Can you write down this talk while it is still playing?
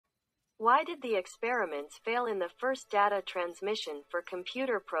Why did the experiments fail in the first data transmission for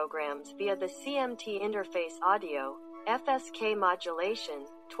computer programs via the CMT interface audio, FSK modulation,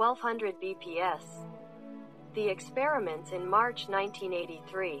 1200 BPS? The experiments in March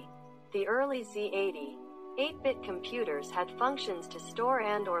 1983. The early Z80, 8-bit computers had functions to store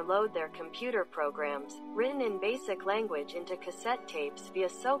and/or load their computer programs, written in basic language into cassette tapes via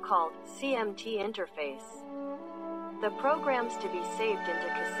so-called CMT interface. The programs to be saved into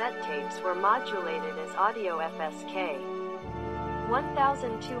cassette tapes were modulated as audio FSK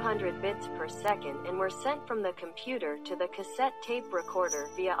 1200 bits per second and were sent from the computer to the cassette tape recorder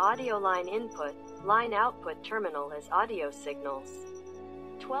via audio line input, line output terminal as audio signals.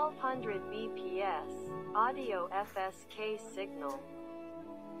 1200 BPS, audio FSK signal.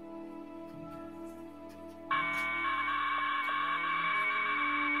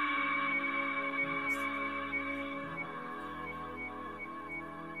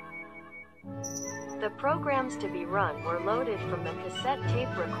 The programs to be run were loaded from the cassette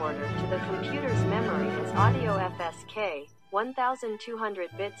tape recorder to the computer's memory as audio FSK 1200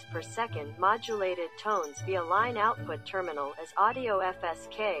 bits per second modulated tones via line output terminal as audio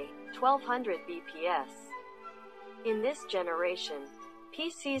FSK 1200 BPS. In this generation,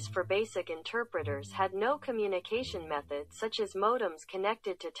 PCs for basic interpreters had no communication methods such as modems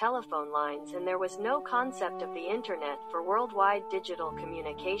connected to telephone lines, and there was no concept of the Internet for worldwide digital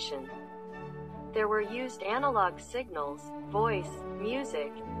communication. There were used analog signals, voice,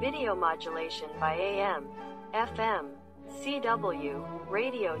 music, video modulation by AM, FM, CW,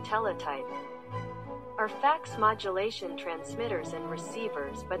 radio teletype, or fax modulation transmitters and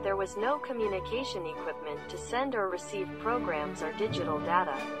receivers, but there was no communication equipment to send or receive programs or digital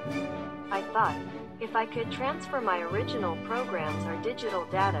data. I thought, if I could transfer my original programs or digital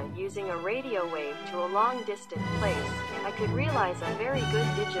data using a radio wave to a long-distant place, I could realize a very good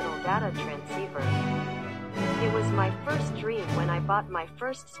digital data transceiver. It was my first dream when I bought my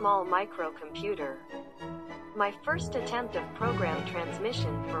first small microcomputer. My first attempt of program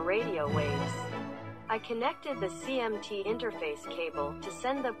transmission for radio waves. I connected the CMT interface cable to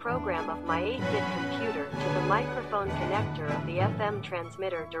send the program of my 8-bit computer to the microphone connector of the FM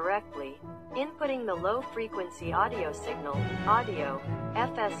transmitter directly, inputting the low-frequency audio signal, audio,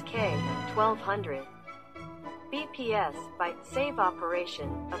 FSK 1200 BPS, by save operation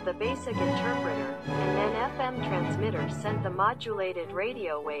of the basic interpreter, and then FM transmitter sent the modulated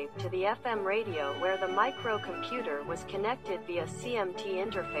radio wave to the FM radio where the microcomputer was connected via CMT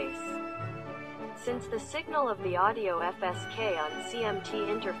interface. Since the signal of the audio FSK on CMT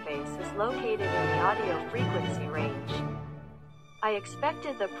interface is located in the audio frequency range, I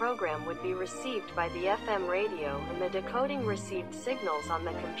expected the program would be received by the FM radio and the decoding received signals on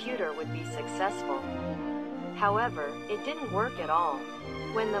the computer would be successful. However, it didn't work at all.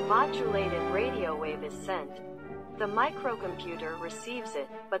 When the modulated radio wave is sent, the microcomputer receives it,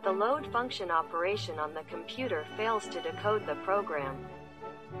 but the load function operation on the computer fails to decode the program.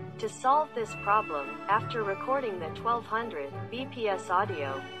 To solve this problem, after recording the 1200 BPS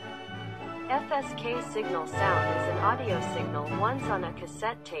audio, FSK signal sound as an audio signal once on a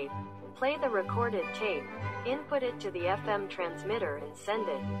cassette tape, play the recorded tape, input it to the FM transmitter and send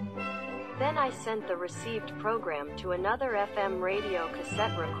it. Then I sent the received program to another FM radio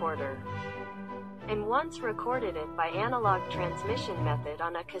cassette recorder, and once recorded it by analog transmission method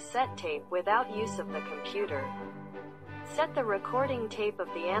on a cassette tape without use of the computer. Set the recording tape of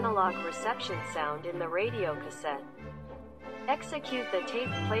the analog reception sound in the radio cassette. Execute the tape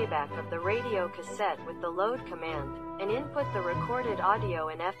playback of the radio cassette with the load command, and input the recorded audio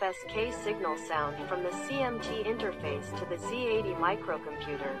and FSK signal sound from the CMT interface to the Z80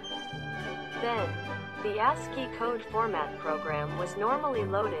 microcomputer. Then, the ASCII code format program was normally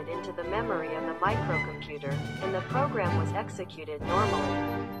loaded into the memory of the microcomputer, and the program was executed normally.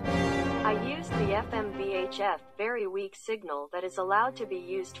 I used the FM VHF very weak signal that is allowed to be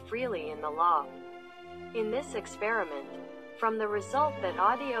used freely in the law. In this experiment, from the result that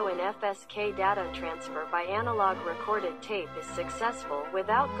audio and FSK data transfer by analog recorded tape is successful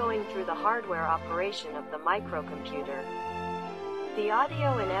without going through the hardware operation of the microcomputer. The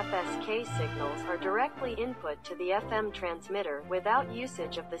audio and FSK signals are directly input to the FM transmitter without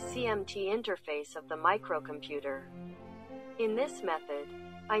usage of the CMT interface of the microcomputer. In this method,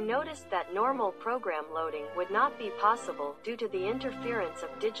 I noticed that normal program loading would not be possible due to the interference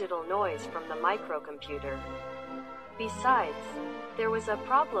of digital noise from the microcomputer. Besides, there was a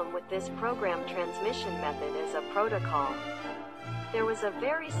problem with this program transmission method as a protocol. there was a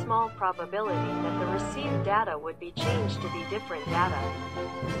very small probability that the received data would be changed to be different data.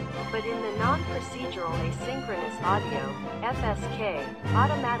 But in the non-procedural asynchronous audio, FSK,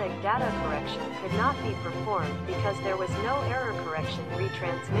 automatic data correction could not be performed because there was no error correction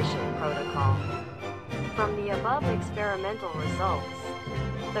retransmission protocol. From the above experimental results,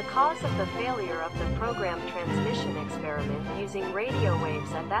 the cause of the failure of the program transmission experiment using radio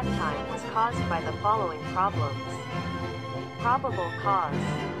waves at that time was caused by the following problems. Probable cause.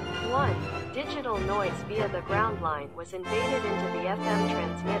 1. Digital noise via the ground line was invaded into the FM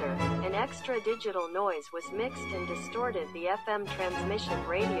transmitter, and extra digital noise was mixed and distorted the FM transmission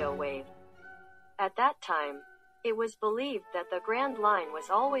radio wave. At that time, it was believed that the ground line was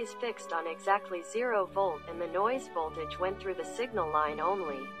always fixed on exactly 0 volt and the noise voltage went through the signal line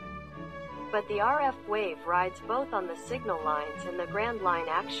only. But the RF wave rides both on the signal lines and the ground line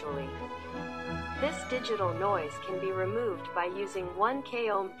actually. This digital noise can be removed by using 1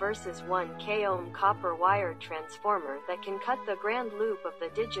 k-ohm versus 1 k-ohm copper wired transformer that can cut the ground loop of the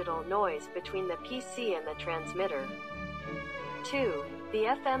digital noise between the PC and the transmitter. 2. The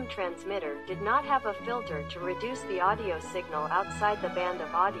FM transmitter did not have a filter to reduce the audio signal outside the band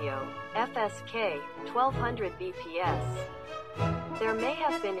of audio, AFSK 1200BPS. There may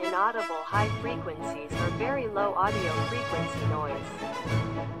have been inaudible high frequencies or very low audio frequency noise.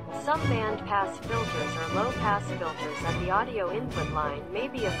 Some band-pass filters or low-pass filters at the audio input line may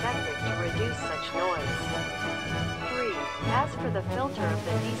be effective to reduce such noise. 3. As for the filter of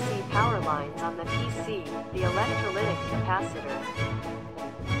the DC power lines on the PC, the electrolytic capacitor,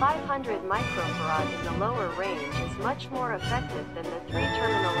 500 microfarad in the lower range is much more effective than the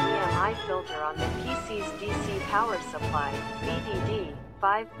 3-terminal EMI filter on the PC's DC power supply, VDD,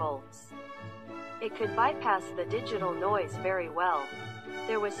 5 volts. It could bypass the digital noise very well.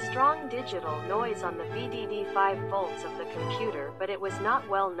 There was strong digital noise on the VDD 5 volts of the computer, but it was not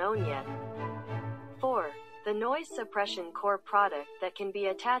well known yet. 4. The noise suppression core product that can be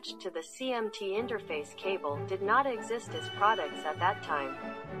attached to the CMT interface cable did not exist as products at that time.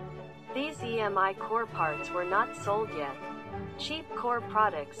 These EMI core parts were not sold yet. Cheap core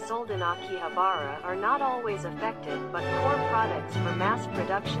products sold in Akihabara are not always effective, but core products for mass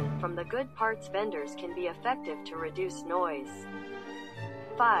production from the good parts vendors can be effective to reduce noise.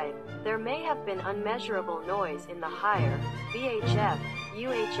 5. There may have been unmeasurable noise in the higher, VHF,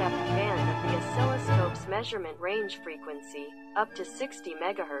 UHF band of the oscilloscope's measurement range frequency, up to 60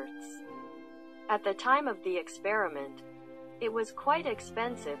 MHz. At the time of the experiment, it was quite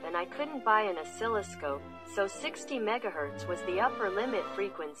expensive and I couldn't buy an oscilloscope, so 60 MHz was the upper limit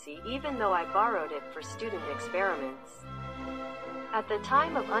frequency even though I borrowed it for student experiments. At the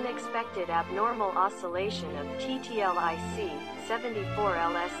time of unexpected abnormal oscillation of TTLIC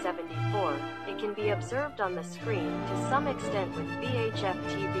 74LS74, it can be observed on the screen to some extent with VHF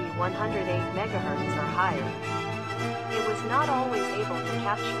TV 108 MHz or higher. It was not always able to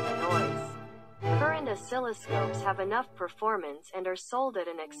capture the noise. Current oscilloscopes have enough performance and are sold at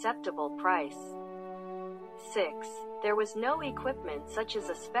an acceptable price. 6. There was no equipment such as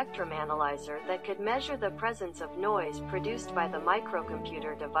a spectrum analyzer that could measure the presence of noise produced by the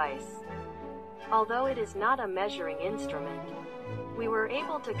microcomputer device. Although it is not a measuring instrument, we were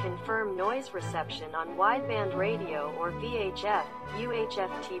able to confirm noise reception on wideband radio or VHF,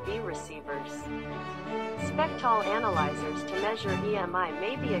 UHF TV receivers. Spectral analyzers to measure EMI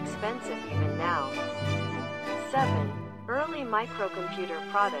may be expensive even now. 7. Early microcomputer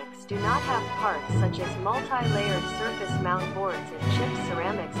products do not have parts such as multi-layered surface mount boards and chipped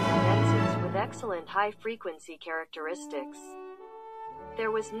ceramics condensers with excellent high-frequency characteristics.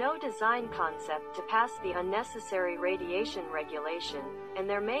 There was no design concept to pass the unnecessary radiation regulation, and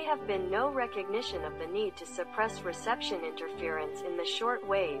there may have been no recognition of the need to suppress reception interference in the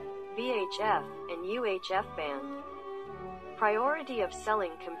shortwave, VHF, and UHF band. Priority of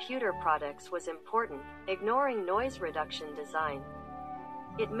selling computer products was important, ignoring noise reduction design.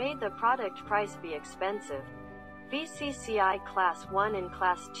 It made the product price be expensive. VCCI Class 1 and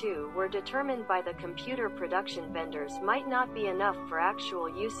Class 2 were determined by the computer production vendors might not be enough for actual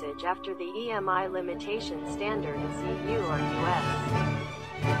usage after the EMI limitation standard is EU or US.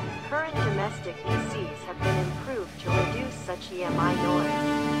 Current domestic PCs have been improved to reduce such EMI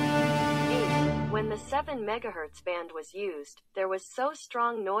noise. 8. When the 7 MHz band was used, there was so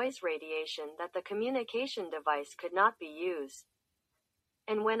strong noise radiation that the communication device could not be used.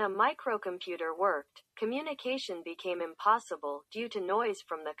 And when a microcomputer worked, communication became impossible due to noise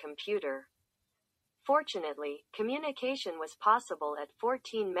from the computer. Fortunately, communication was possible at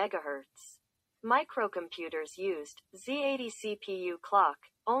 14 MHz. Microcomputers used Z80 CPU clock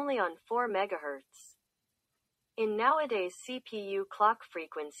only on 4 MHz. In nowadays CPU clock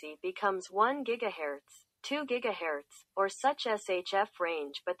frequency becomes 1 GHz, 2 GHz, or such SHF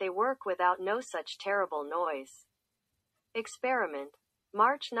range, but they work without no such terrible noise. Experiment.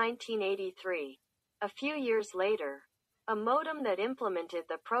 March 1983. A few years later, a modem that implemented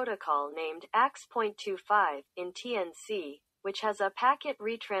the protocol named AFSK in TNC, which has a packet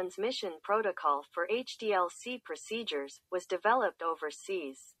retransmission protocol for HDLC procedures, was developed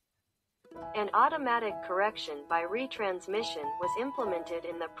overseas. An automatic correction by retransmission was implemented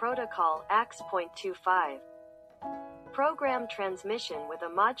in the protocol AFSK 1200. Program transmission with a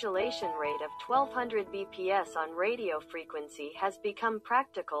modulation rate of 1200 BPS on radio frequency has become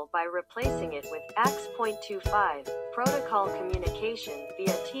practical by replacing it with AFSK 1200 protocol communication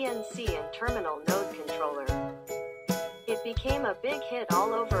via TNC and terminal node controller. It became a big hit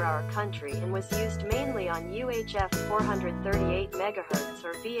all over our country and was used mainly on UHF 438 MHz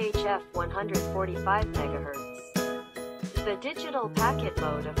or VHF 145 MHz. The digital packet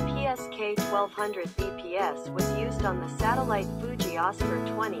mode of PSK 1200 BPS was used on the satellite Fuji Oscar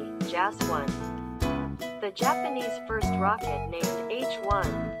 20, JAS-1. The Japanese first rocket named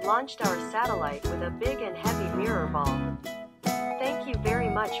H-1 launched our satellite with a big and heavy mirror ball. Thank you very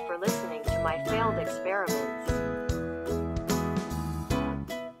much for listening to my failed experiments.